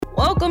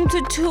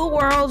Welcome to Two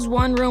Worlds,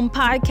 One Room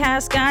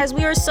podcast, guys.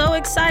 We are so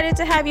excited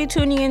to have you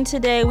tuning in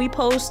today. We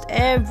post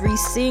every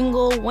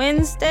single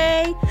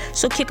Wednesday.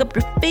 So kick up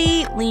your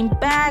feet, lean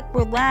back,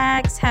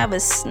 relax, have a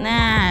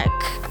snack.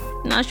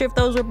 Not sure if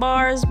those were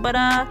bars, but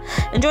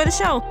enjoy the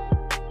show.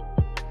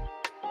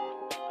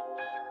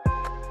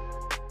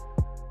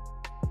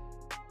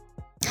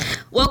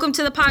 Welcome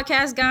to the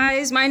podcast,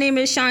 guys. My name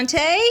is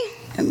Shantae.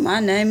 And my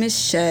name is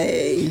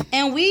Shay.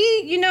 And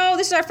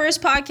this is our first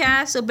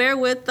podcast, so bear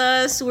with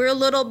us. We're a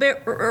little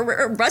bit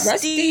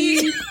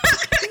rusty.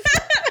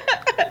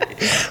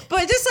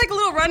 But just like a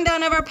little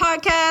rundown of our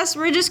podcast,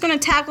 we're just going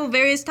to tackle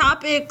various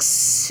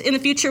topics. In the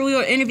future, we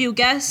will interview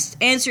guests,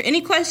 answer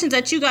any questions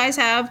that you guys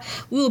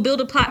have. We will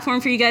build a platform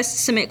for you guys to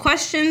submit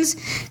questions.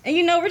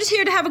 And, we're just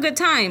here to have a good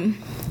time.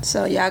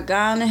 So y'all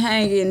gonna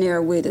hang in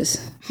there with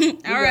us.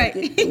 All right.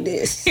 Get through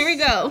this. Here we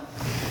go.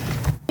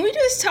 We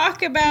just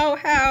talk about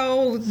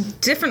how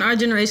different our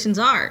generations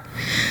are.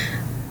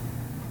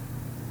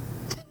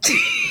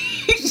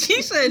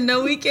 She said,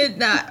 no, we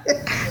cannot.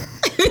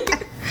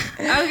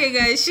 Okay,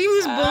 guys, she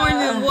was born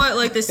in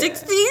the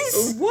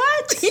 60s?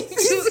 What?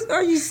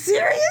 Are you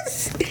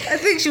serious? I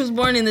think she was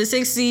born in the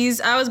 60s.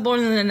 I was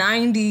born in the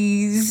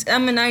 90s.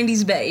 I'm a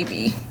 90s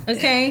baby,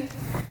 okay?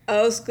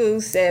 Old school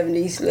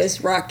 70s. Let's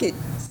rock it.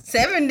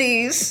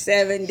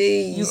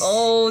 70s. You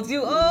old.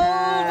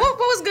 Nah. What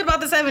was good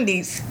about the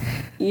 70s?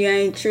 You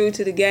ain't true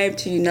to the game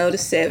till you know the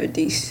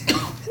 70s.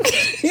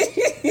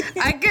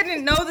 I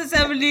couldn't know the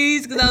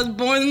 70s because I was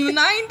born in the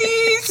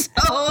 90s.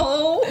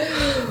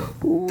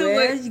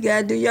 Well, you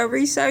gotta do your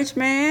research,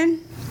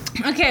 man.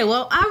 Okay,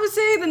 well, I would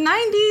say the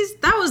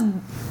 90s, that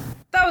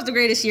was the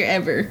greatest year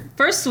ever.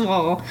 First of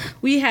all,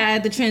 we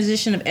had the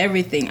transition of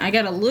everything. I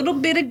got a little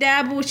bit of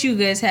dab of what you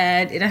guys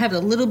had, and I have a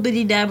little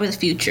bitty dab of the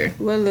future.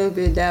 What little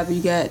bit of dab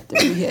you got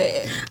that we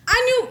had?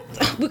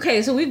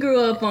 Okay, so we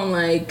grew up on,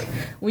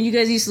 when you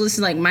guys used to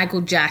listen to,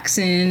 Michael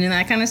Jackson and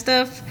that kind of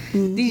stuff.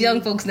 Mm-hmm. These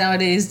young folks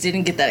nowadays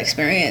didn't get that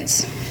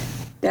experience.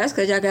 That's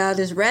because y'all got all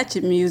this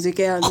ratchet music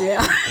out there.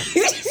 I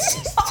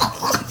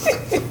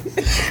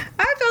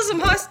feel some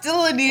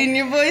hostility in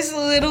your voice a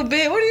little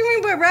bit. What do you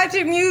mean by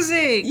ratchet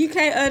music? You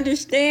can't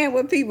understand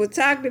what people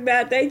talking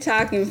about. They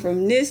talking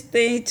from this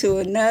thing to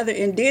another,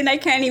 and then they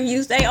can't even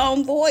use their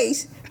own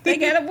voice. They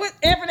got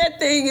whatever that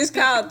thing is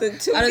called, the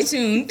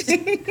auto-tuned.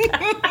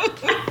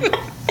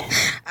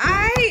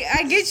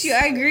 I get you.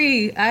 I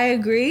agree.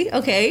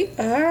 Okay.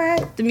 All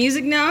right. The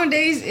music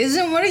nowadays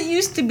isn't what it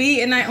used to be,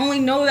 and I only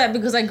know that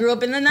because I grew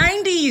up in the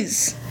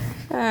 90s.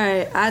 All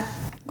right. I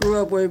grew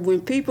up where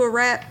when people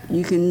rap,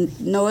 you can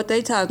know what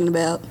they talking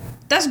about.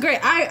 That's great.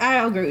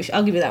 I agree with you.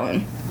 I'll give you that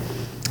one.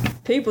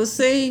 People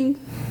sing,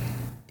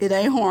 it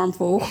ain't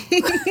harmful.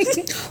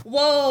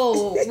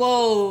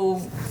 Whoa.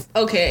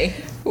 Okay.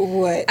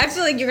 What? I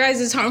feel like your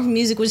guys' harmful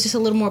music was just a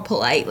little more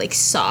polite,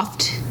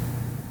 soft.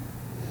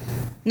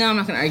 No, I'm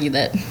not going to argue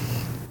that.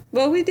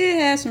 Well, we did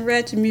have some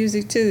ratchet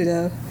music too,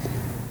 though.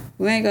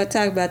 We ain't going to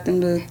talk about them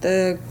little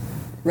thug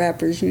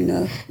rappers,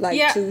 Too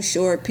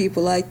Short,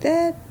 people like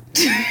that.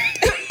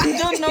 You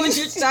don't know what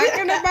you're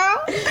talking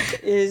about?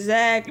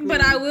 Exactly.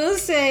 But I will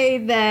say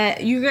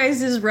that you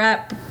guys'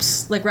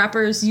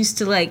 rappers used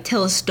to,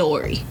 tell a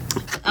story.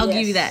 I'll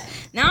give you that.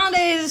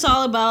 Nowadays, it's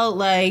all about,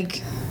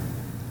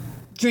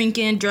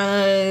 drinking,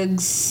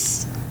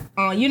 drugs,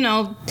 a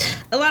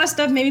lot of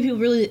stuff maybe people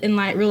really in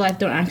real life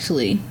don't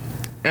actually,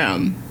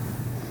 the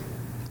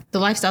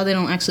lifestyle they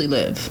don't actually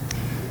live.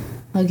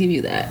 I'll give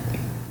you that.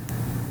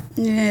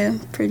 Yeah,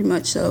 pretty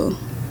much so.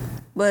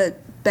 But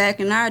back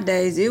in our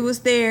days, it was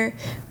there,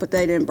 but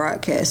they didn't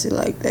broadcast it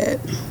like that.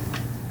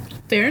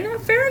 Fair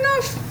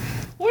enough.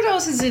 What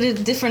else is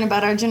it different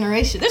about our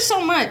generation? There's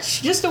so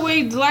much. Just the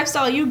way the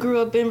lifestyle you grew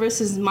up in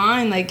versus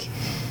mine,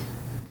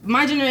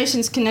 my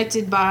generation's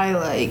connected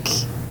by,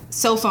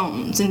 cell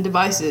phones and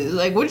devices.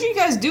 What did you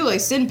guys do?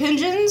 Send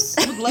pigeons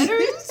with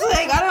letters?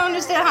 I don't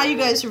understand how you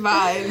guys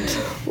survived.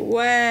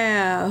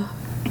 Wow.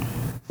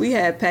 We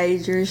had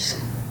pagers.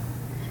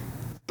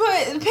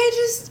 But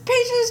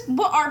pagers,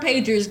 what are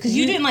pagers? Because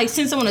you didn't,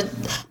 send someone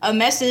a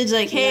message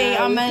hey,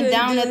 no, I'm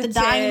down at the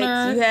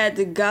diner. You had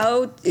to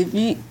go,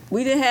 we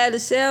didn't have the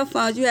cell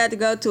phones, you had to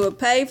go to a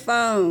pay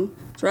phone,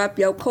 drop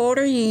your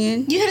quarter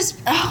in. You had to...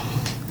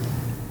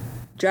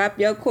 Drop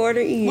your quarter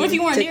in what if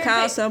you weren't to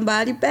call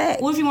somebody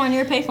back. What if you weren't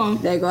near a payphone?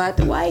 They go have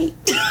to wait.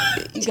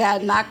 You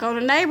got to knock on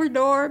the neighbor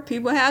door.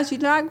 People's house, you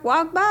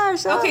walk by or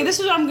something. Okay, this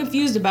is what I'm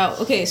confused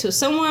about. Okay, so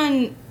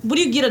what do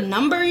you get a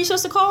number you're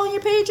supposed to call on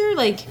your pager?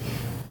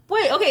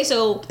 Wait, okay,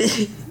 so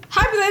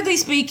hypothetically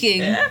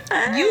speaking,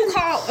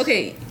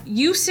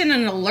 you send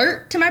an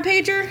alert to my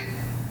pager?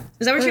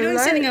 Is that what you're doing?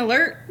 Sending an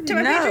alert to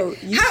my pager?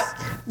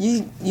 No,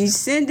 you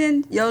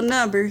sending your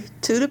number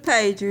to the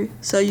pager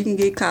so you can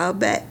get called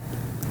back.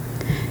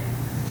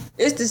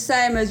 It's the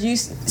same as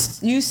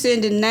you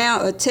sending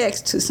now a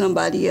text to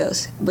somebody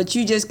else, but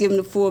you just give them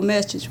the full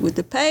message. With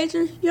the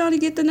pager, you only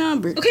get the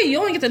number. Okay, you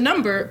only get the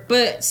number,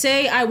 but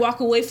say I walk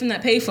away from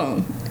that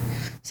payphone.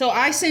 So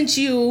I sent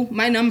you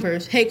my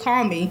numbers. Hey,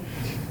 call me.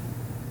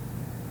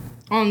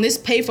 on this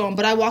payphone,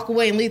 but I walk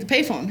away and leave the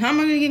payphone. How am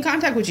I going to get in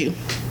contact with you?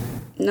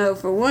 No,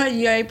 for one,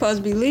 you ain't supposed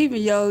to be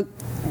leaving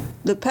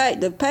the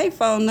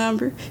payphone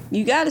number.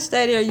 You got to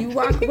stay there. You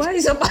walk away,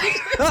 somebody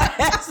gonna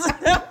answer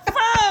the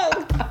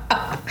phone.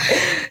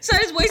 So I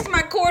just wasted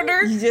my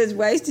quarter. You just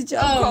wasted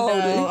your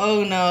quarter.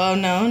 No.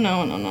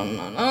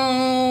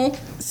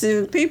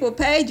 So people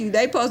paid you.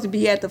 They supposed to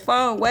be at the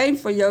phone waiting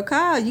for your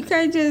call. You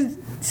can't just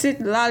sit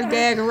and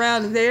lollygag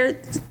around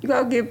there. You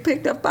gonna get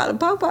picked up by the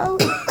popo.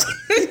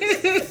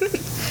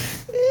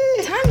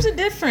 Times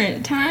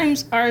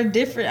are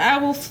different. I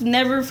will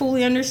never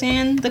fully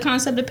understand the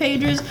concept of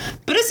pagers,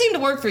 but it seemed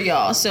to work for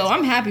y'all, so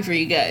I'm happy for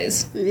you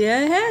guys.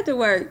 Yeah, it had to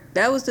work.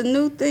 That was the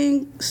new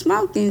thing,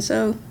 smoking,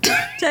 so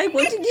take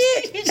what you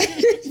get.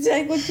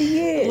 Take what you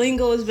get.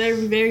 Lingo is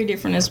very, very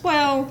different as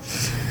well.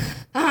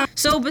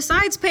 So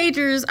besides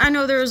pagers, I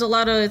know there's a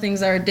lot of other things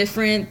that are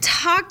different.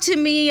 Talk to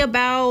me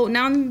about,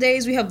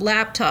 nowadays we have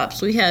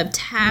laptops, we have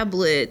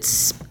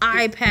tablets,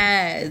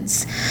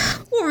 iPads.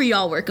 What were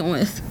y'all working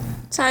with?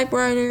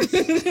 Typewriters.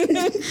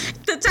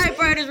 The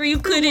typewriters where you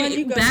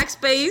couldn't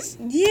backspace.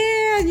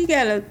 Yeah, you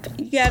gotta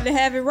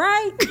have it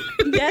right.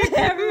 You gotta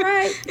have it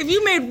right. If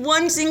you made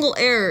one single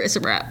error, it's a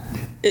wrap.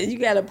 You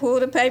gotta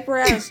pull the paper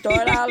out and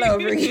start all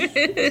over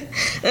again.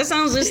 That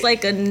sounds just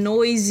like a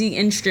noisy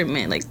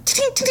instrument, like.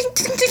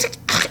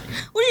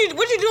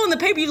 What you do on the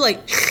paper? You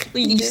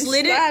you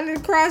slid it. Slide it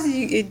across.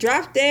 It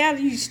drops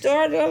down. You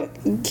start up.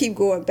 You keep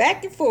going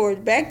back and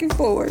forth, back and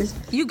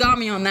forth. You got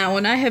me on that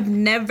one.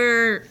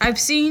 I've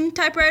seen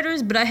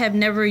typewriters, but I have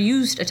never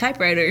used a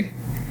typewriter.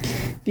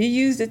 If you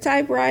use the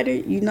typewriter,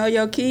 you know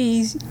your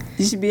keys.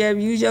 You should be able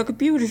to use your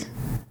computer.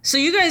 So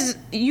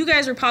you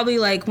guys were probably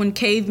like when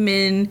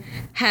cavemen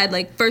had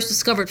first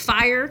discovered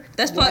fire.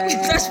 That's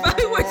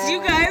probably what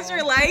you guys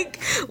were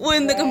like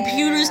when the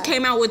computers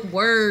came out with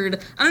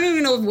Word. I don't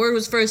even know if Word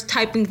was first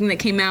typing thing that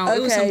came out. Okay,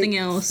 it was something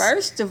else.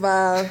 First of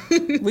all,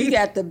 we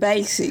got the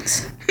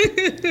basics.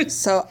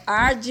 So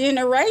our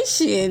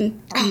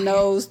generation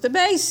knows the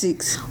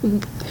basics.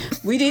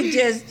 We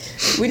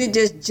didn't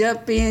just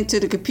jump into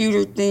the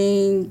computer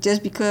thing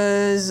just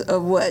because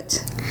of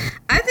what?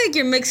 I think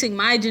you're mixing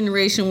my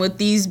generation with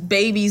these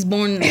babies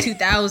born in the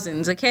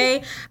 2000s,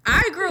 okay?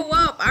 I grew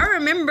up, I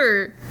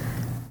remember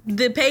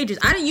the pagers.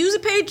 I didn't use a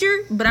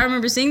pager, but I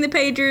remember seeing the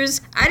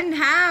pagers. I didn't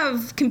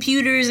have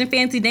computers and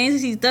fancy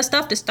dancy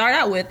stuff to start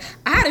out with.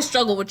 I had to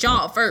struggle with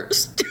y'all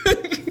first.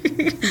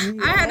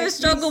 I had to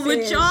struggle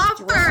with y'all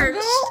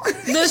first.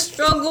 The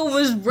struggle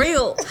was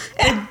real.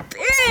 And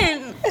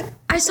then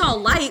I saw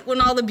light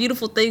when all the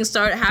beautiful things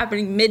started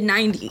happening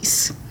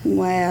mid-90s.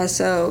 Wow,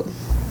 so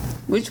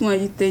which one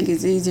you think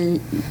is easier,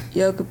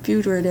 your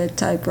computer or that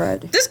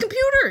typewriter? This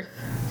computer.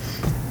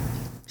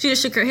 She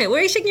just shook her head. What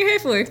are you shaking your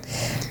head for?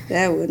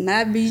 That would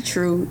not be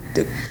true.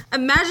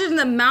 Imagine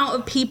the amount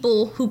of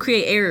people who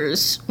create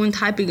errors when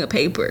typing a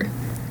paper.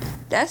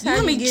 That's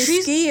how you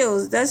get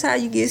skills. That's how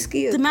you get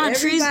skills. The amount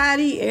of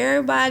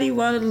everybody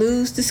want to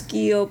lose the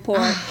skill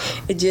part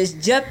and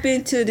just jump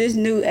into this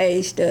new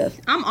age stuff.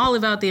 I'm all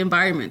about the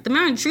environment. The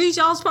amount of trees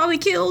y'all's probably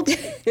killed,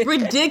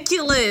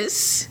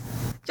 ridiculous.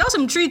 Y'all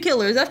some tree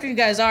killers. That's what you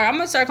guys are. I'm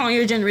gonna start calling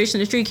your generation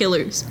the tree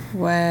killers.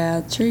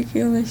 Wow, tree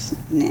killers?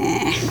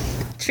 Nah.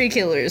 Tree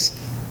killers.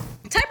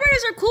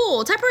 Typewriters are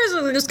cool. Typewriters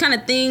are just kind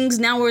of things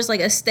now where it's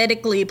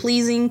aesthetically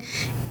pleasing.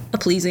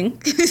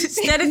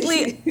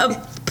 Aesthetically,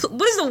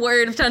 what is the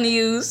word I'm trying to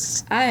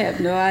use? I have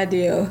no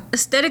idea.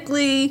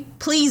 Aesthetically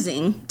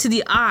pleasing to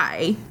the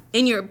eye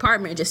in your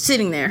apartment, just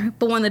sitting there,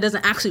 but one that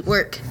doesn't actually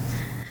work.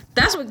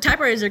 That's what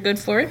typewriters are good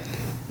for.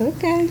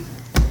 Okay.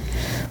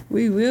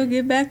 We will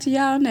get back to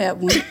y'all on that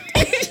one.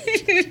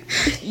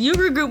 You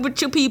regroup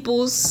with your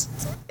peoples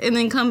and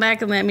then come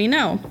back and let me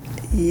know.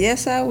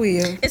 Yes, I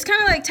will. It's kind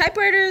of like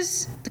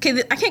typewriters.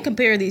 Okay, I can't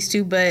compare these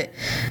two, but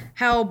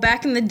how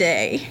back in the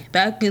day,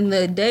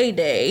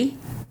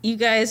 you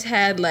guys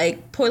had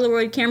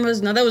Polaroid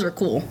cameras. No, those were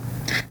cool.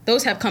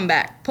 Those have come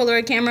back.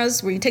 Polaroid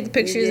cameras where you take the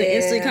pictures and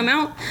instantly come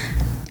out.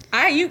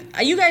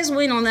 You guys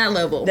win on that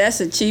level.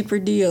 That's a cheaper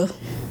deal.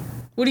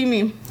 What do you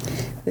mean?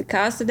 The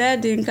cost of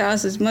that didn't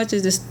cost as much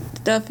as the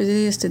stuff it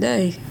is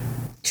today.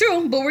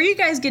 True, but were you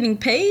guys getting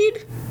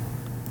paid?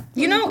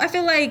 You know, I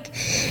feel like...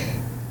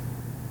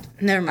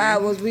 Never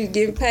mind. Was we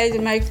getting paid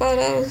to make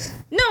photos?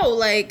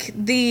 No,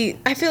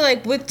 I feel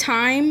like with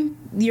time,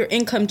 your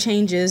income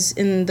changes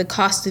and the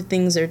cost of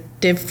things are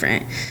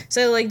different.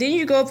 So, didn't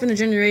you grow up in a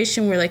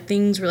generation where,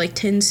 things were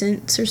 10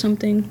 cents or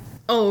something?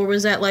 Oh, or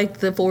was that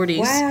the 40s?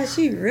 Wow,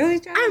 she really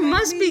trying I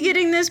must be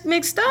getting this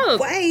mixed up.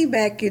 Way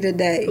back in the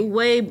day.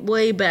 Way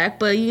back,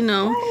 but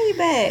Way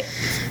back.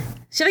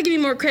 Should I give you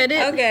more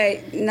credit?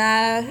 Okay,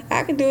 nah,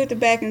 I could do it the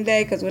back in the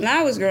day because when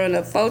I was growing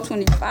up,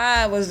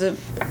 $4.25 was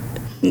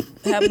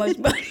how much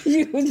money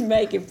you was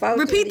making.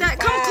 Repeat that.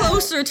 Come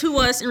closer to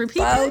us and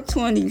repeat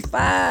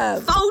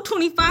 $4.25.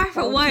 $4.25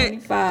 for what?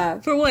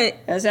 $4.25. For what?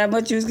 That's how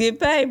much you was getting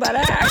paid by the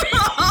hour.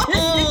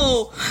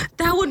 Oh,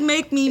 that would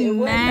make me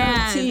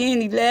mad. It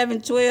wasn't 10,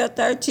 11, 12,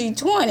 13,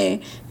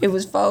 20. It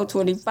was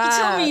 $4.25.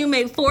 You told me you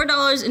made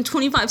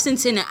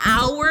 $4.25 in an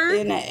hour?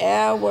 In an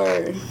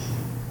hour.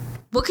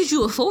 What could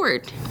you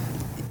afford?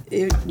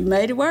 If you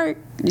made it work,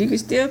 you could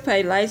still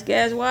pay lights,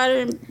 gas, water,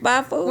 and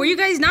buy food. Were you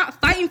guys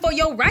not fighting for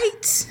your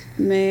rights?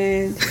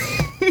 Man.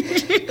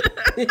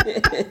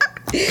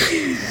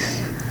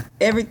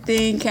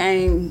 Everything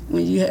came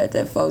when you had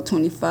that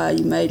 425.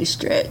 You made it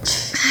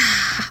stretch.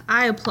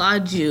 I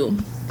applaud you.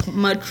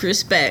 Much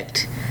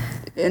respect.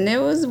 And it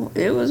was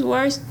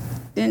worse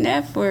than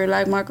that for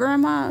like my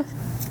grandma.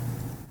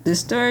 The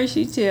story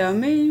she tell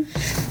me,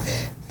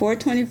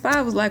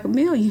 425 was like $1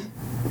 million.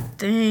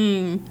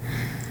 Dang.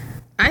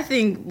 I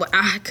think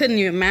I couldn't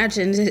even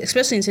imagine,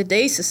 especially in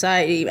today's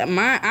society.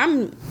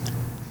 I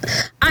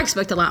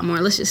expect a lot more.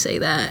 Let's just say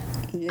that.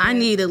 Yeah. I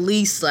need at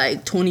least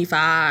like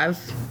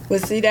 25.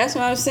 But see, that's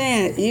what I'm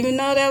saying. Even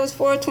though that was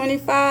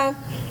 425,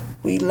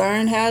 we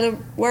learned how to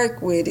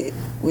work with it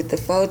with the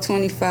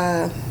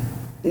 425.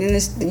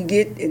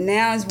 And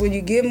now is when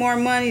you get more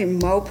money and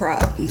more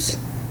problems.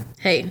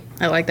 Hey,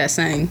 I like that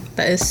saying.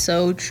 That is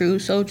so true,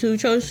 so true,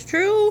 so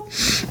true.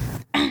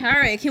 All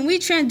right, can we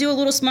do a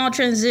little small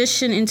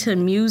transition into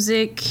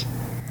music?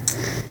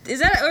 Is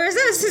that a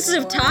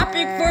sensitive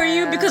topic for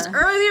you? Because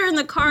earlier in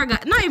the car,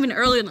 not even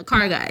earlier in the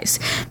car, guys,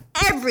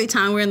 every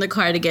time we're in the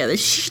car together,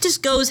 she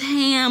just goes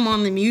ham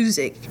on the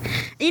music.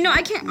 And,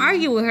 I can't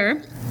argue with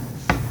her.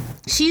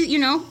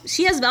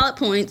 She has valid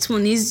points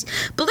when these.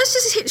 But let's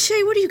just hit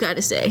Shay. What do you got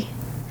to say?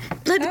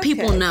 Let the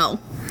people know.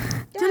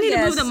 Do I need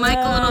to move the mic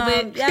a little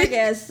bit? Y'all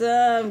got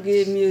some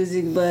good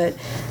music, but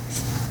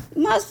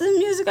most of the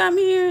music I'm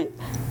hearing,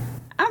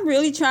 I'm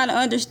really trying to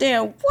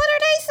understand. What are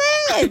they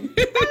saying?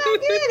 I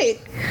don't get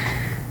it.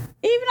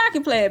 Even I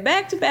can play it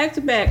back to back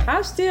to back.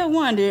 I'm still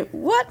wondering,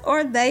 what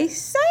are they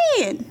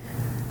saying?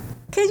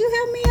 Can you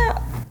help me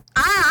out?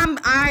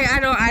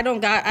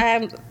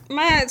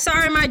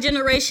 My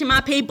generation,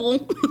 my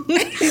people.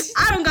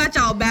 I don't got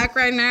y'all back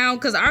right now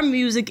because our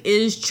music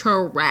is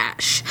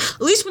trash.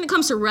 At least when it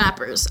comes to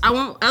rappers. I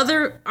want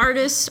other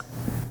artists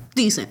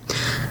decent.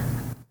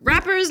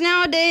 Rappers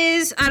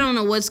nowadays, I don't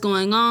know what's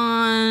going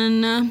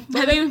on.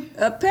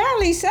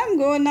 Apparently something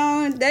going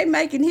on. They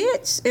making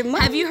hits.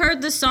 Have you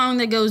heard the song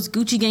that goes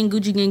Gucci Gang,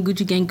 Gucci Gang,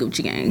 Gucci Gang,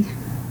 Gucci Gang?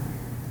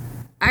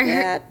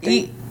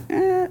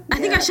 I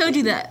think I showed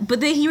you that,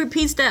 but then he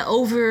repeats that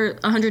over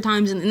 100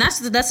 times, and that's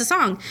the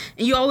song.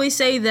 And you always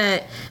say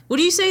that. What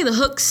do you say? The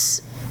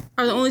hooks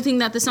are the only thing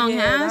that the song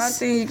has. The only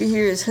thing you can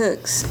hear is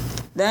hooks.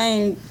 They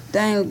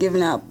ain't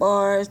giving out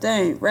bars. They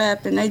ain't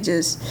rapping.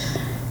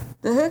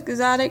 The hook is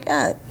all they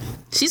got.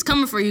 She's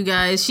coming for you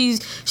guys. She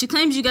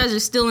claims you guys are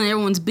stealing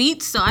everyone's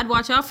beats, so I'd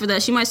watch out for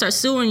that. She might start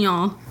suing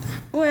y'all.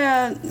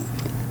 Well,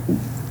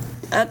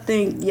 I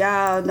think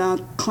y'all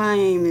don't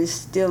claim it's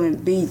stealing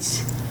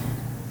beats.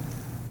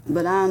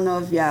 But I don't know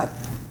if y'all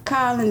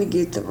calling to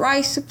get the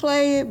rights to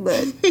play it,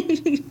 but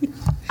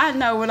I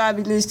know when I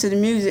be listening to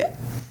the music,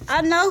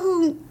 I know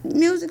who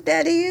music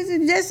that is,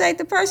 and just ain't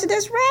the person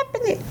that's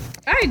rapping it.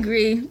 I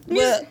agree.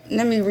 Well,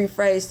 let me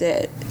rephrase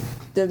that.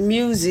 The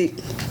music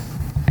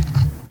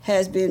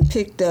has been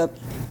picked up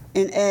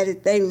and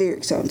added their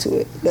lyrics onto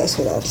it. That's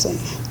what I'm saying.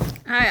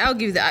 All right, I'll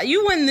give you that.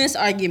 You win this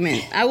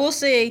argument. I will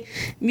say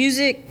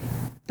music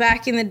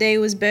back in the day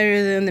was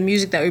better than the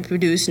music that we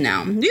produce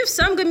now. We have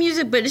some good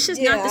music, but it's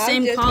just not the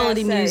same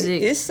quality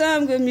music. It's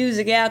some good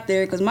music out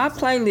there because my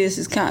playlist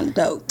is kind of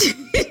dope.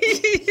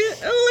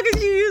 Oh, look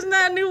at you using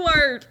that new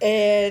word.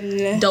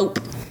 And dope.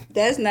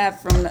 That's not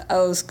from the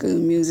old school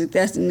music.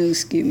 That's the new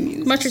school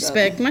music. Much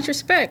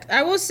respect.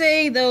 I will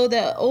say, though,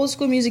 that old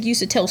school music used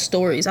to tell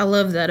stories. I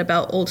love that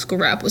about old school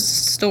rap was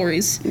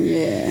stories.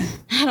 Yeah.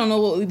 I don't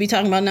know what we'd be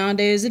talking about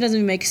nowadays. It doesn't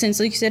even make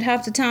sense. Like you said,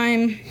 half the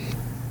time,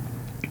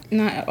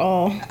 not at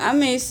all. I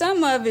mean,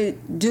 some of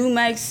it do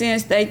make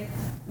sense. They,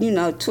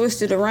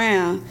 twist it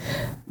around.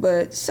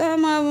 But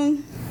some of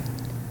them,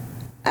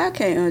 I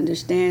can't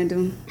understand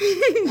them.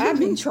 I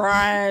be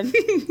trying.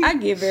 I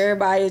give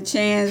everybody a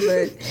chance,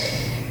 but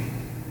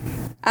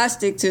I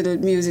stick to the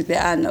music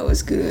that I know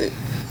is good.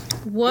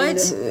 What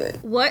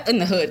in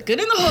the hood? Good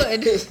in the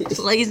hood.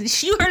 Like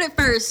you heard it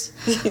first.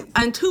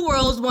 On Two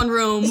Worlds, One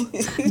Room.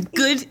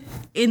 Good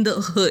in the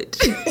hood.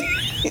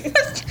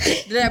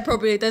 Did I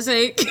appropriate that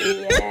saying?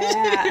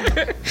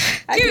 Yeah.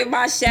 I give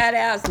my shout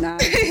outs now.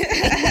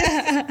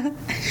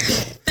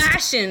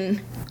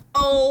 Fashion.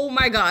 Oh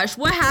my gosh,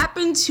 what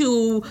happened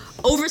to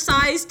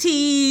oversized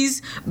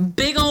tees,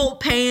 big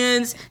old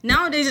pants?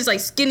 Nowadays it's like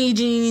skinny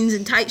jeans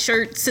and tight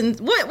shirts and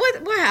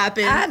what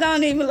happened? I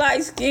don't even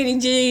like skinny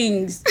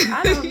jeans.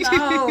 I don't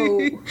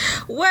know.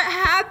 What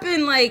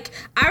happened? Like,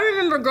 I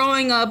remember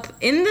growing up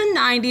in the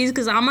 90s,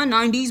 because I'm a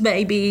 90s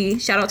baby.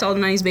 Shout out to all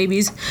the 90s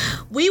babies.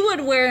 We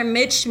would wear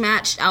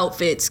mismatched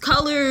outfits.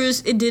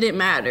 Colors, it didn't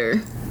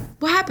matter.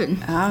 What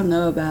happened? I don't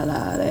know about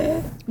all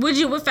that.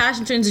 What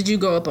fashion trends did you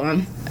grow up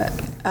on?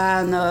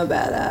 I don't know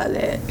about all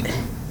that.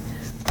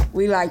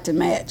 We like to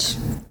match.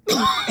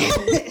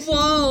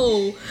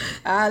 Whoa.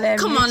 All that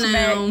come on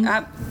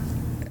now.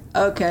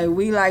 Okay,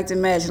 we like to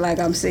match like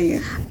I'm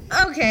saying.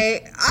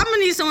 Okay, I'm going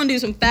to need someone to do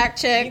some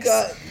fact checks.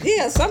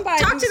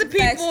 Somebody talk to the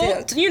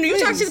people. You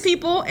talk to the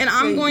people, and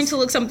I'm going to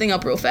look something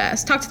up real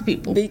fast. Talk to the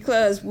people.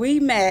 Because we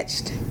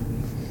matched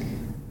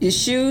Your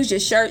shoes, your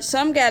shirt,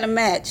 some gotta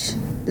match.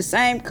 The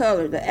same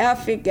color. The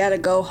outfit gotta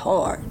go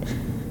hard.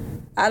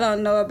 I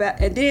don't know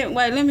about. And then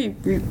wait, let me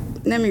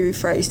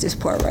rephrase this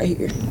part right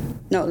here.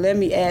 No, let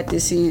me add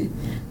this in.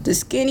 The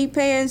skinny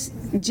pants,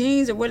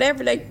 jeans, or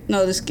whatever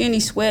the skinny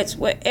sweats,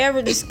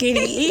 whatever the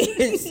skinny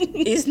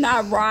is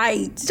not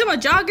right. Talking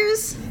about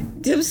joggers?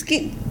 Them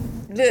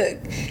look,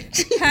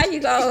 how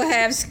you gonna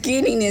have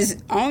skinniness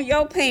on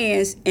your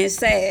pants and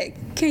sag?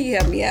 Can you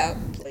help me out,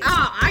 please?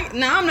 I'm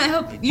not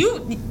helping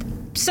you.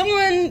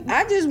 Someone.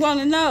 I just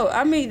want to know.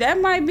 I mean,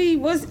 that might be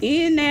what's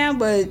in now,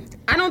 but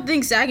I don't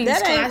think sagging is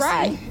classy. Ain't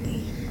right.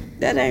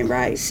 That ain't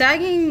right.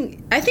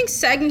 I think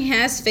sagging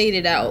has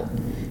faded out.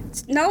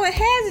 No, it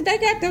hasn't. They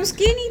got them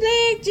skinny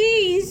leg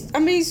jeans. I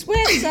mean,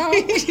 sweats on.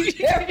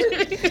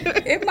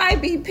 It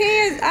might be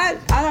pants.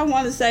 I don't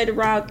want to say the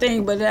wrong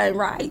thing, but it ain't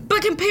right.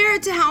 But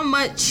compared to how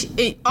much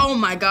oh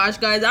my gosh,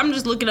 guys, I'm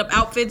just looking up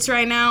outfits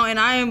right now,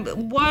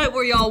 and what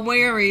were y'all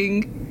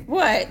wearing?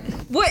 What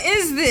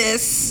is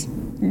this?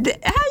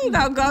 How you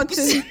gonna go to?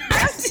 It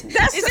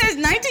says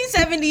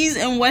 1970s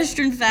and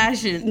Western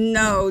fashion.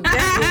 No,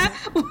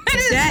 what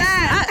is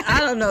that?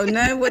 I don't know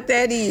nothing what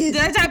that is.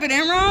 Did I type it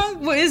in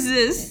wrong? What is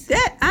this?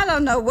 I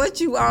don't know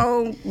what you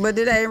own, but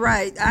it ain't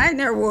right. I ain't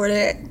never wore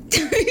that.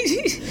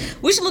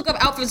 We should look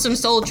up outfits from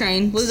Soul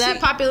Train. Was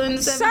that popular in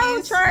the 70s?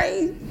 Soul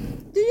Train?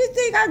 Do you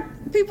think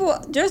people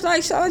just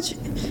like Soul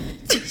Train?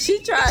 She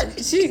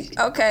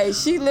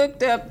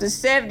looked up the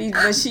 70s,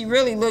 but she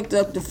really looked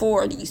up the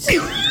 40s.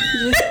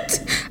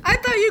 I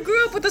thought you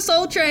grew up with the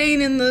Soul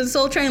Train and the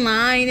Soul Train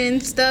line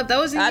and stuff. That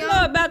was I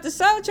know about the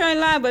Soul Train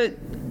line, but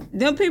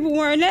them people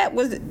wearing that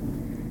was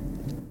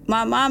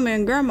my mama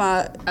and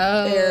grandma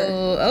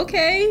era.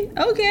 Okay.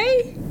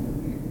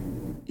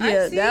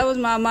 Yeah, that was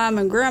my mom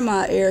and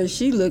grandma era.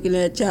 She looking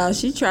at y'all.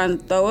 She trying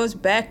to throw us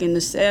back in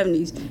the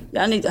 70s.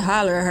 Y'all need to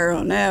holler at her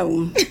on that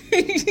one.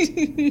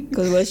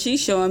 Because what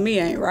she's showing me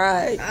ain't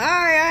right. All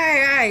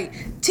right.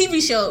 TV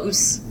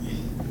shows.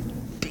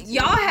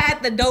 Y'all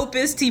had the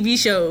dopest TV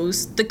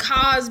shows. The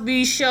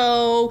Cosby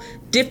Show,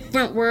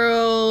 Different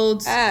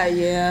Worlds.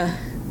 Yeah.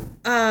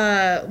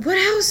 What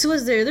else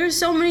was there? There's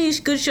so many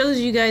good shows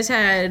you guys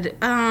had.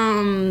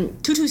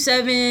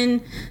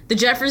 227, The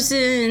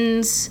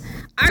Jeffersons.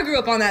 I grew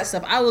up on that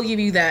stuff. I will give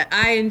you that.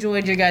 I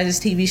enjoyed your guys'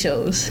 TV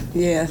shows.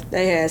 Yeah,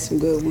 they had some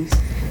good ones.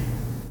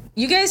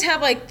 You guys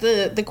have like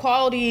the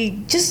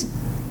quality, just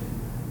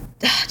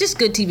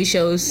good TV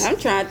shows. I'm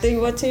trying to think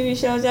what TV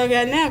shows y'all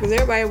got now, because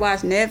everybody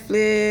watch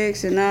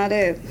Netflix and all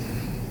that.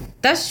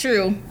 That's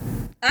true.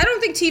 I don't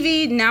think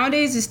TV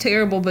nowadays is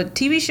terrible, but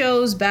TV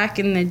shows back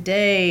in the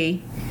day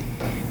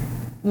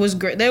was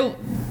great.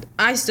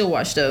 I still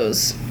watch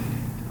those.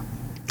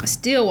 I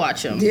still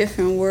watch them.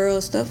 Different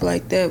World, stuff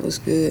like that was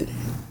good.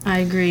 I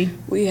agree.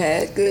 We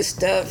had good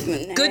stuff.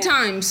 Good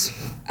times.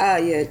 Oh,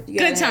 yeah.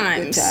 Good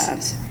times. Good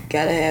times.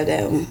 Gotta have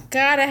that one.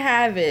 Gotta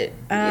have it.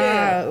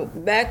 Yeah.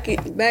 Back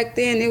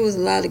then, there was a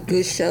lot of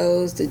good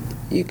shows that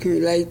you can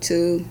relate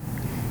to.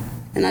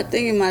 And I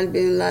think it might have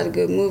been a lot of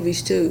good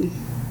movies, too.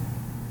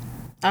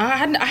 I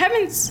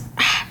haven't...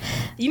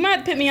 You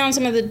might put me on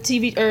some of the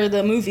TV or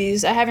the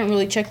movies. I haven't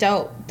really checked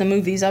out the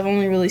movies. I've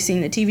only really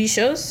seen the TV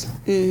shows.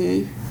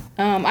 Mm-hmm.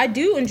 I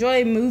do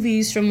enjoy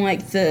movies from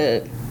like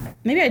the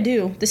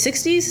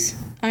 60s.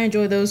 I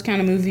enjoy those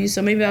kind of movies,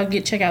 so maybe I'll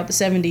check out the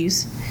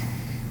 70s.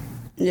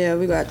 Yeah,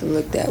 we got to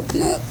look that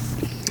one up.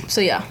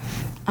 So yeah,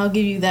 I'll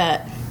give you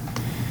that.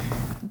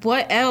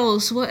 What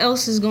else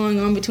is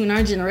going on between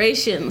our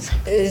generations?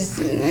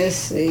 Let's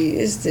see,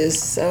 it's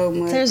just so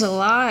much. There's a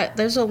lot.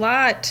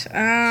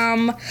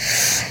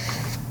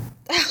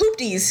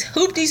 Hoopties.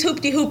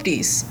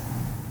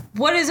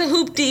 What is a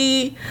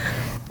hoopty?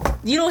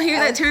 You don't hear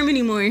that term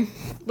anymore.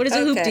 What is a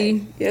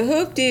hoopty? Your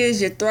hoopty is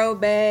your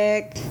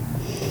throwback,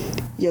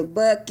 your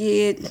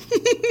bucket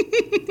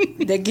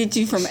that get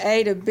you from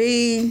A to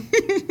B.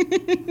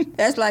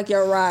 That's like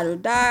your ride or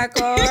die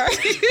car.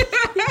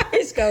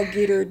 It's gonna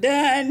get her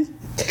done.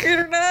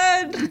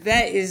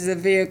 That is the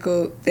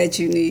vehicle that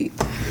you need.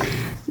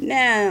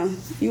 Now,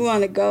 you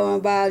want to go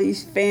and buy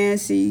these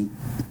fancy...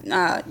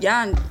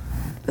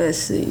 let's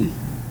see.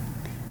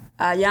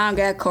 Y'all don't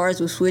got cars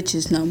with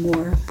switches no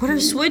more. What are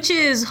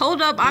switches?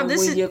 Hold up.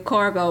 When your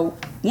car go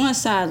one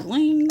side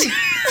lean.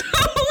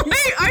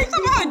 Wait, are you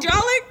talking about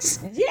hydraulics?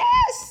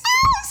 Yes.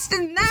 Oh,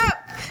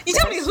 snap. You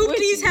tell me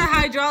hoopties had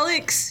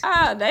hydraulics?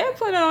 They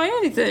put it on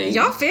anything.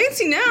 Y'all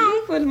fancy now.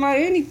 You put them on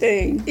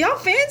anything. Y'all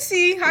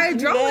fancy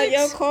hydraulics. You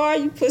love your car,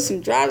 you put some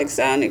hydraulics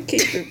on it,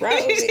 keep it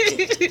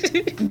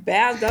rolling.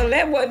 Bounce, don't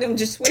let one of them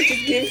just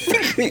switches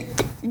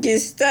get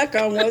stuck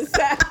on one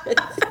side.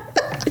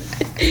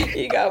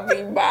 You gonna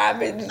be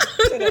bobbing to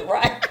the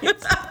right.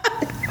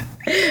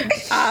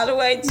 All the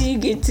way till you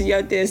get to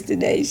your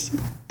destination.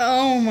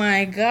 Oh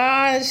my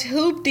gosh,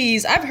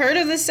 hoopties. I've heard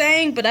of the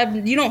saying, but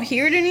you don't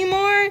hear it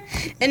anymore.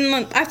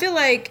 And I feel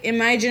like in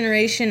my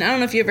generation, I don't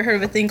know if you ever heard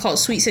of a thing called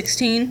Sweet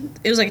 16.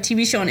 It was like a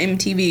TV show on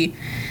MTV.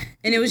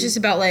 And it was just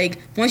about, like,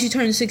 once you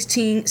turn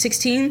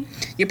 16,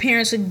 your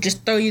parents would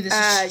just throw you this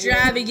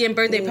extravagant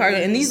birthday party.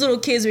 And these little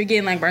kids were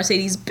getting, like,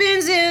 Mercedes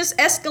Benzes,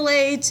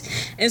 Escalades.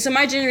 And so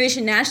my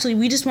generation, naturally,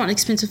 we just want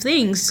expensive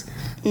things.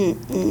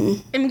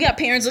 And we got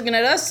parents looking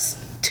at us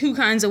 2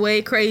 kinds of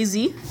way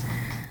crazy.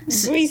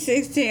 Sweet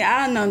 16,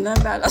 I don't know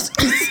nothing about those.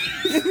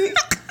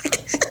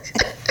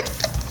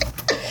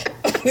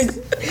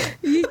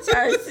 You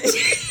turned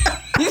 16.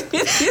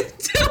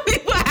 Tell me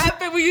what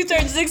happened when you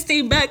turned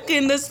 16 back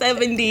in the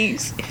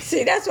 70s.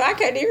 See, that's why I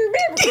can't even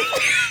remember.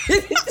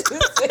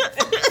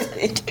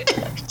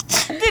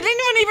 Did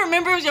anyone even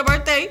remember it was your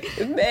birthday?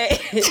 Man,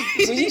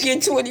 when you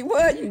get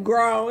 21, you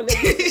grown.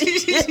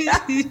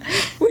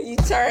 When you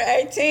turn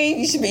 18,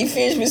 you should be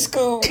finished with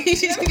school.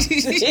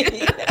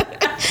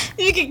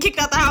 You get kicked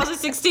out the house at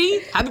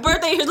 16. Happy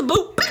birthday, here's a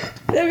boot.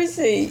 Let me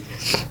see.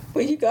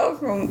 When you go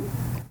from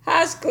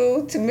high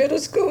school to middle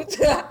school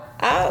to,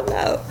 I don't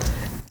know,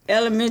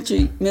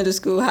 elementary, middle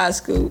school, high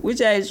school.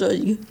 Which age are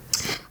you?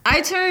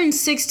 I turned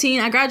 16.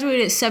 I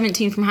graduated at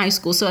 17 from high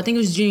school, so I think it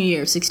was junior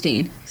year of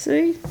 16.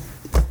 See?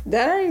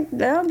 That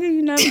don't give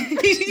you nothing.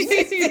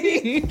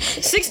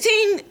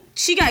 16,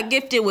 she got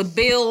gifted with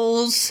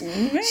bills.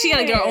 Man. She got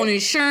to get her own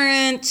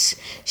insurance.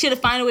 She had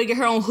to find a way to get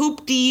her own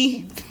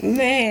hoopty.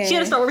 Man. She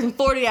had to start working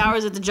 40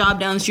 hours at the job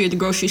down the street at the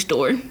grocery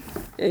store.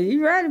 Yeah,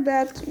 you right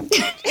about it.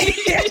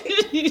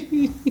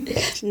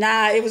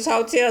 Nah, it was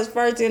hotels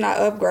first, then I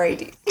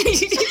upgraded.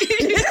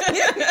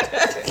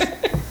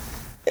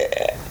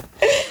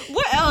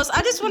 What else?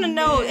 I just want to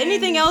know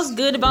anything else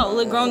good about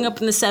growing up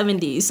in the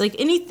 70s. Like,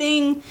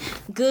 anything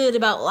good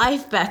about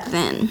life back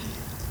then.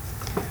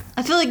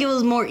 I feel like it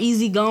was more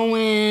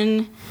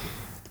easygoing.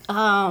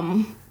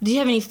 Do you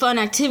have any fun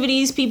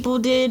activities people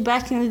did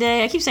back in the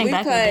day? I keep saying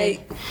back in the day.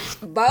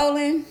 We played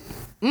bowling,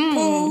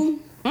 pool.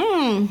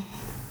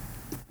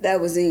 That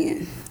was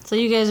in. So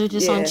you guys were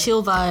just on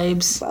chill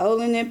vibes.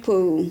 Bowling and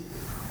pool.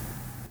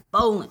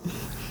 Bowling.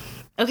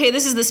 Okay,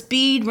 this is the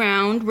speed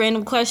round.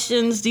 Random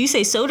questions. Do you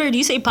say soda or do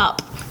you say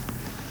pop?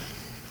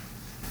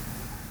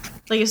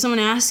 Like, if someone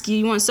asks you,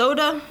 you want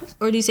soda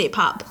or do you say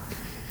pop?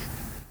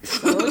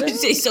 Soda? Do you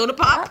say soda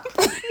pop?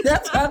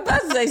 That's what I'm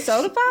about to say,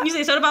 soda pop? You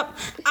say soda pop?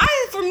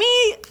 For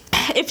me,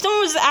 if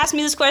someone was to ask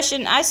me this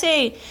question, I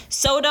say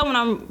soda when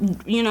I'm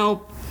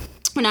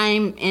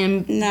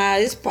in... Nah,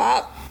 it's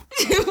pop.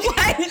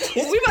 What?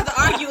 We about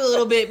to argue a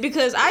little bit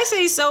because I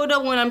say soda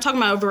when I'm talking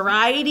about a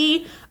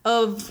variety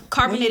of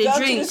carbonated drinks.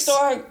 When you go to the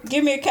store,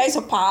 give me a case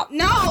of pop.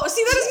 No,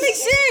 see, that doesn't make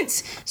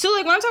sense. So,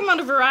 like, when I'm talking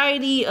about a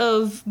variety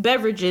of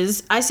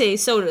beverages, I say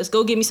sodas.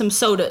 Go get me some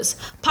sodas.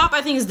 Pop,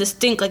 I think, is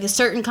distinct. Like, a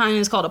certain kind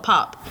is called a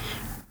pop.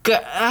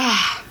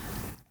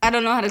 I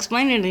don't know how to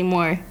explain it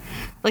anymore.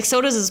 Like,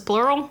 sodas is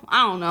plural?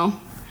 I don't know.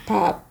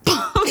 Pop.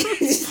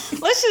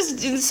 Let's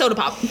just soda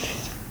pop.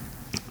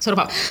 Soda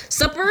pop.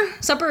 Supper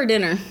or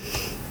dinner?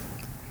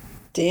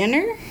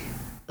 Dinner?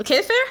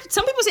 Okay, fair.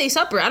 Some people say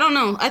supper. I don't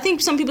know. I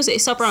think some people say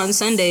supper on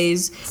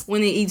Sundays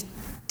when they eat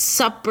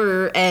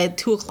supper at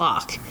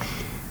 2:00.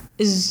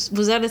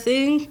 Was that a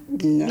thing?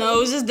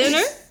 No, is this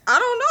dinner? I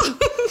don't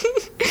know.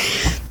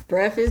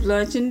 Breakfast,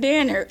 lunch, and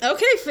dinner.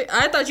 Okay,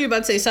 I thought you were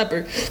about to say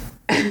supper.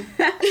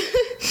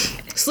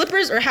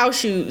 Slippers or house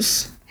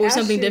shoes? Or house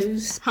something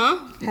shoes. different? Huh?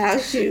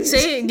 House shoes.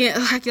 Say it again.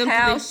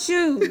 House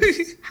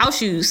shoes. House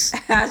shoes.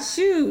 House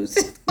shoes.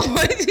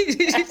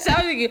 It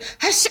sounds like you're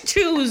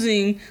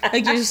choosing,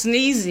 like you're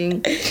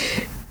sneezing.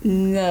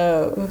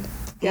 No.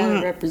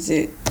 Gotta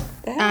represent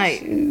the house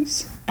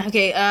shoes.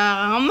 Okay,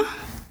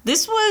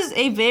 this was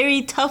a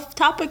very tough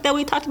topic that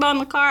we talked about in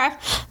the car. I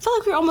felt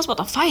like we were almost about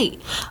to fight.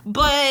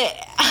 But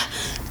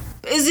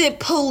is it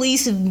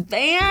police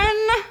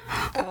van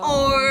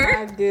or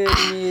my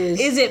goodness.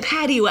 Is it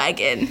paddy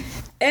wagon?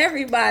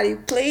 Everybody,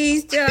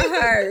 please tell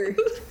her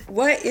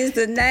what is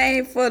the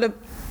name for the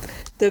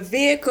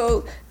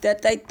vehicle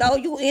that they throw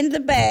you in the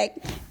back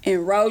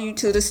and roll you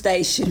to the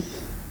station.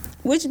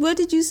 What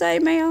did you say,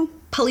 ma'am?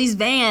 Police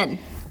van.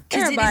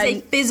 Because it is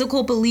a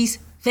physical police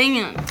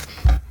van.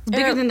 It's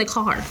bigger than the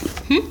car.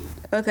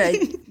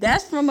 Okay,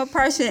 that's from a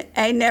person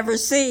ain't never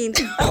seen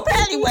a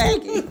paddy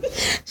wagon.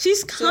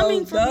 She's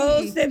coming for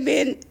those that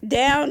been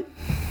down.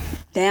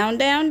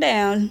 Paddy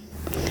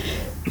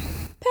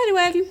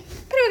wagon.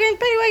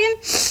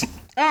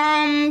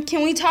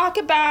 Can we talk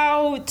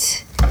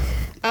about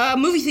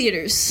movie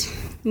theaters?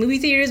 Movie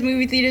theaters. Do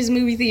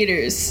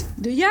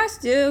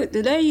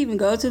they even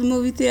go to the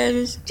movie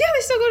theaters? Yeah,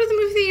 they still go to the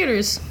movie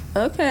theaters.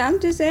 Okay, I'm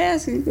just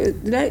asking.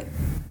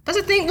 That's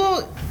the thing.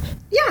 Well,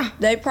 yeah.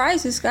 They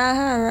price is sky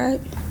high,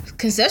 right?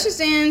 Concession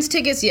stands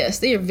tickets, yes,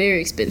 they are very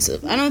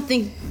expensive. I don't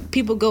think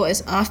people go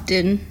as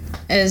often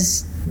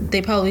as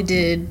they probably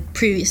did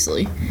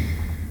previously.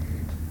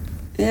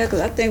 Yeah,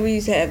 because I think we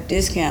used to have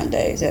discount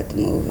days at the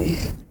movie.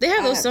 They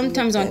have those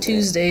sometimes on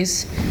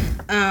Tuesdays.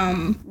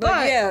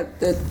 But yeah,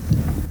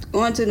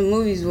 going to the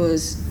movies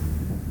was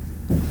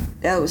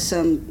that was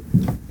something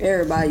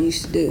everybody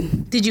used to do.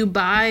 Did you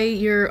buy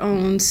your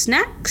own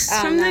snacks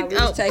from We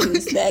was taking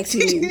the snacks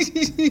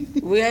in.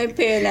 We ain't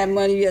paying that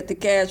money at the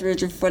cash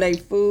register for their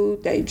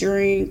food, they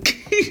drink.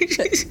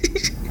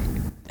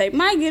 They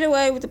might get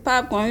away with the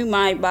popcorn. We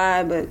might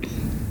buy, but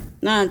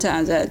 9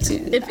 times out of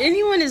 10. If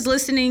anyone is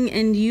listening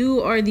and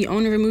you are the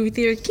owner of a movie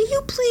theater, can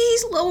you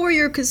please lower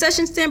your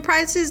concession stand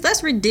prices?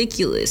 That's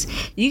ridiculous.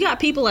 You got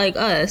people like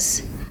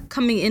us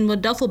coming in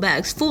with duffel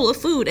bags full of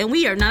food, and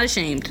we are not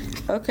ashamed.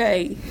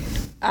 Okay,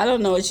 I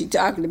don't know what you're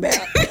talking about. She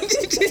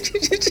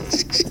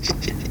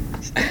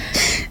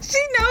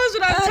knows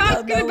what I'm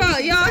talking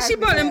about, y'all. She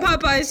brought in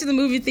Popeyes to the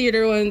movie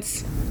theater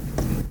once.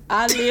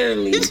 I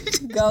literally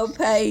go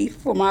pay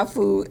for my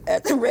food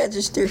at the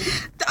register.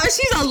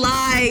 She's a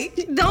lie.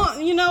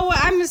 Don't, you know what?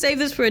 I'm going to save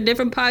this for a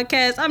different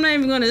podcast. I'm not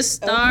even going to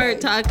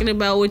start talking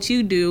about what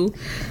you do.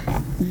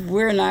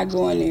 We're not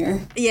going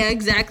there. Yeah,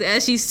 exactly.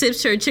 As she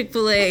sips her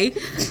Chick-fil-A,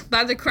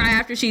 about to cry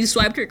after she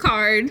swiped her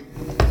card.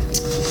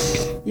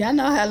 Y'all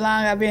know how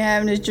long I've been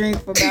having this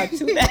drink for about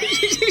 2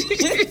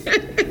 days.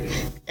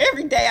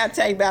 Every day I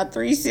take about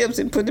 3 sips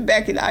and put it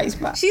back in the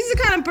icebox. She's the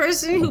kind of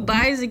person who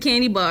buys a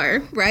candy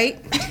bar,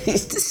 right?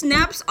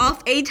 Snaps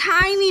off a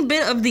tiny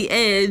bit of the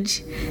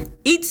edge,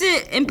 eats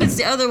it, and puts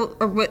the other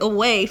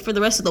away for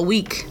the rest of the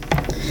week.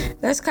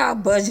 That's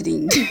called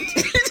budgeting.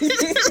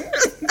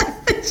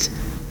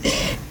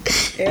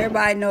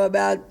 Everybody know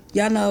about,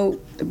 y'all know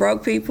the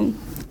broke people?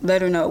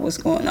 Let her know what's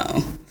going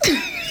on.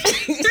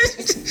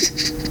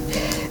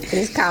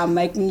 It's called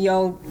making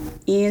your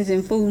ends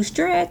and food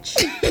stretch.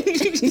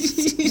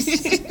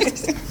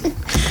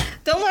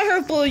 Don't let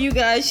her fool you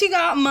guys. She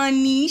got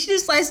money. She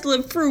just likes to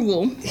live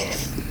frugal.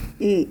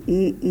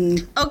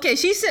 Okay,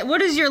 she said,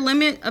 what is your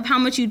limit of how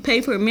much you'd pay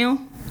for a meal?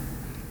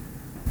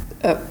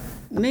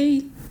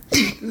 Me?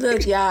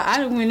 Look, y'all, I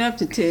done went up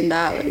to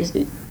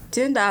 $10.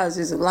 $10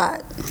 is a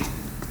lot.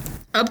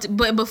 But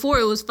before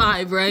it was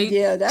 $5, right?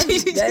 Yeah, that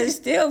is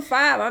still $5.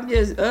 I'm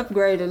just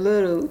upgraded a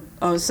little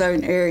on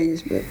certain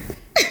areas, but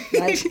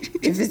like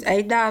if it's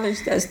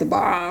 $8, that's the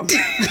bomb.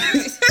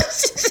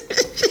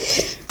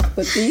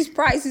 But these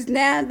prices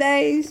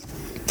nowadays,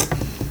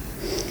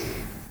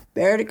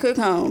 better to cook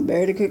home,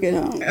 better to cook at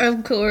home.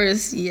 Of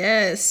course,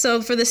 yes.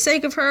 So for the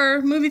sake of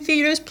her movie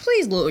theaters,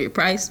 please lower your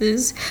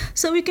prices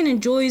so we can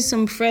enjoy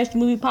some fresh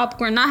movie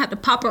popcorn, not have to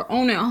pop our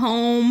own at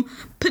home,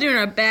 put it in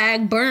our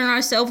bag, burn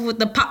ourselves with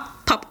the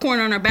popcorn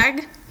on our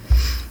bag.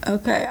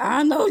 Okay, I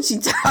don't know what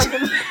you're talking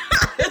about.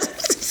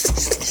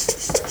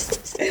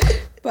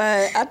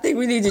 But I think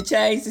we need to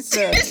change the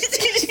subject.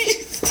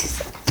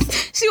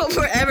 She will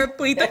forever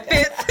plead the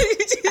fifth.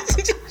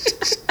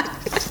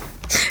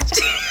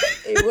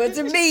 It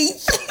wasn't me.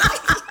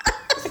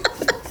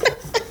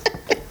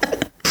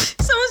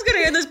 Someone's gonna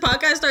hear this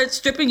podcast start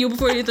stripping you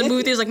before you get to the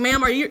movie theater. Like,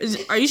 ma'am, are you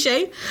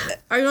Shay?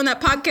 Are you on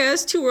that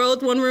podcast, 2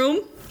 Worlds, 1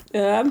 Room?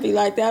 I'd be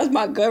like, that was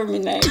my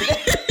government name.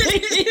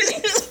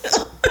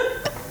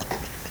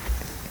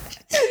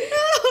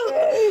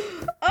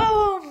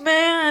 Oh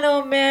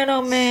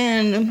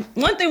man.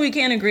 One thing we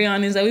can't agree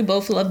on is that we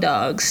both love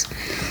dogs.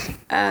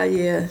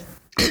 Yeah.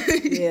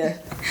 Yeah.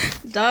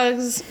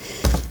 Dogs,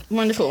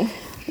 wonderful.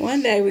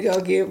 One day we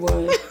gonna get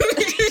one.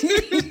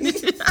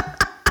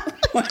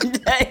 One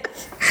day. I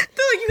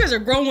feel like you guys are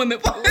grown women.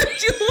 Why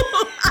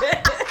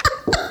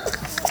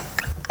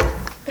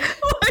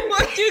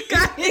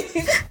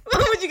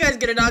would you guys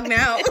get a dog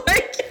now?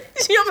 Like,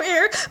 she over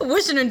here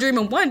wishing and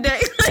dreaming one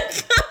day.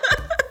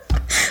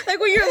 Like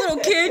when you're a little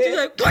kid,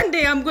 you're like, one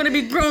day I'm gonna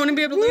be grown and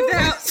be able to leave the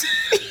house.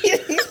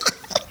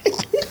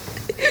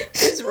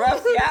 It's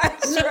rough, guys.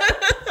 It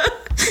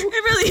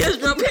really is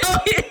rough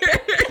out here.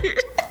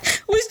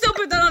 We still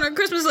put that on our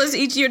Christmas list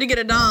each year to get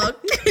a dog.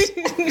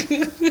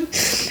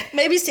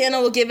 Maybe Santa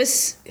will give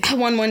us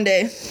one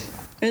day.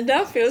 And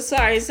don't feel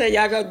sorry and say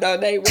y'all gonna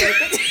donate with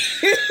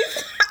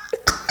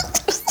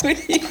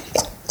it.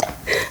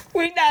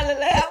 We not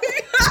allowed.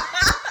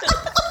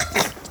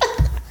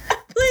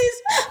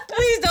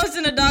 Please don't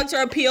send a dog to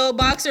our P.O.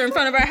 box or in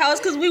front of our house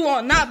because we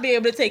will not be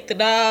able to take the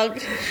dog.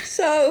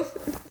 So,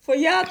 for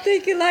y'all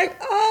thinking like,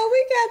 oh,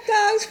 we got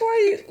dogs for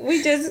you,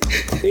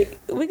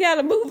 we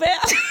gotta move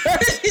out.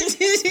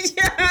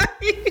 Yeah.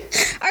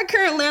 Our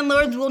current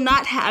landlords will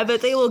not have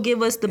it. They will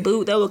give us the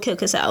boot. They will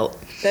kick us out.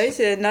 They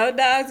said no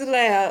dogs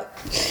allowed.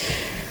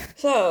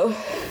 So,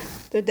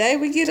 the day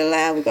we get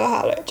allowed, we gonna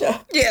holler at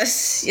y'all.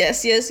 Yes.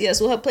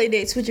 We'll have play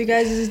dates with your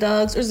guys'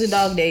 dogs. Or is it a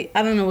dog date?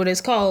 I don't know what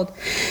it's called.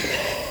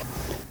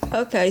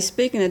 Okay,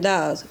 speaking of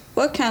dogs,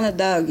 what kind of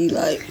dog you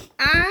like?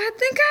 I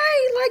think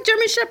I like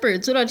German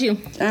Shepherds. What about you?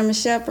 German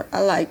Shepherd.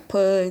 I like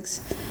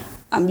pugs.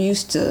 I'm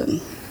used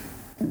to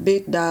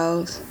big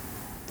dogs.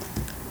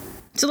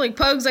 So like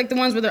pugs, like the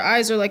ones where their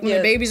eyes are like when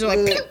they're babies are like,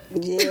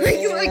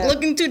 you like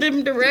looking 2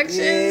 different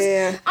directions.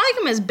 Yeah. I like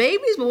them as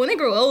babies, but when they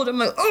grow old, I'm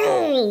like,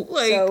 oh,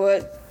 like. So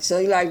what? So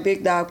you like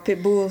big dog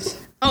pit bulls?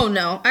 Oh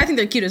no, I think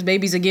they're cute as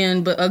babies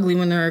again, but ugly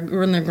when they're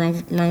grown.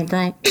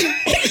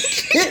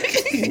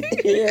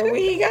 Here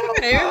we go.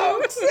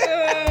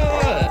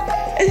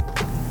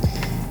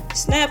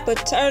 Snap a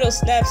turtle,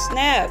 snap,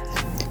 snap.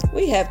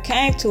 We have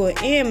came to an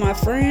end, my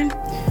friend.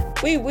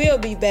 We will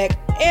be back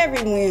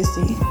every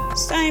Wednesday.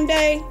 Same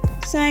day,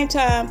 same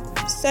time,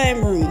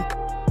 same room.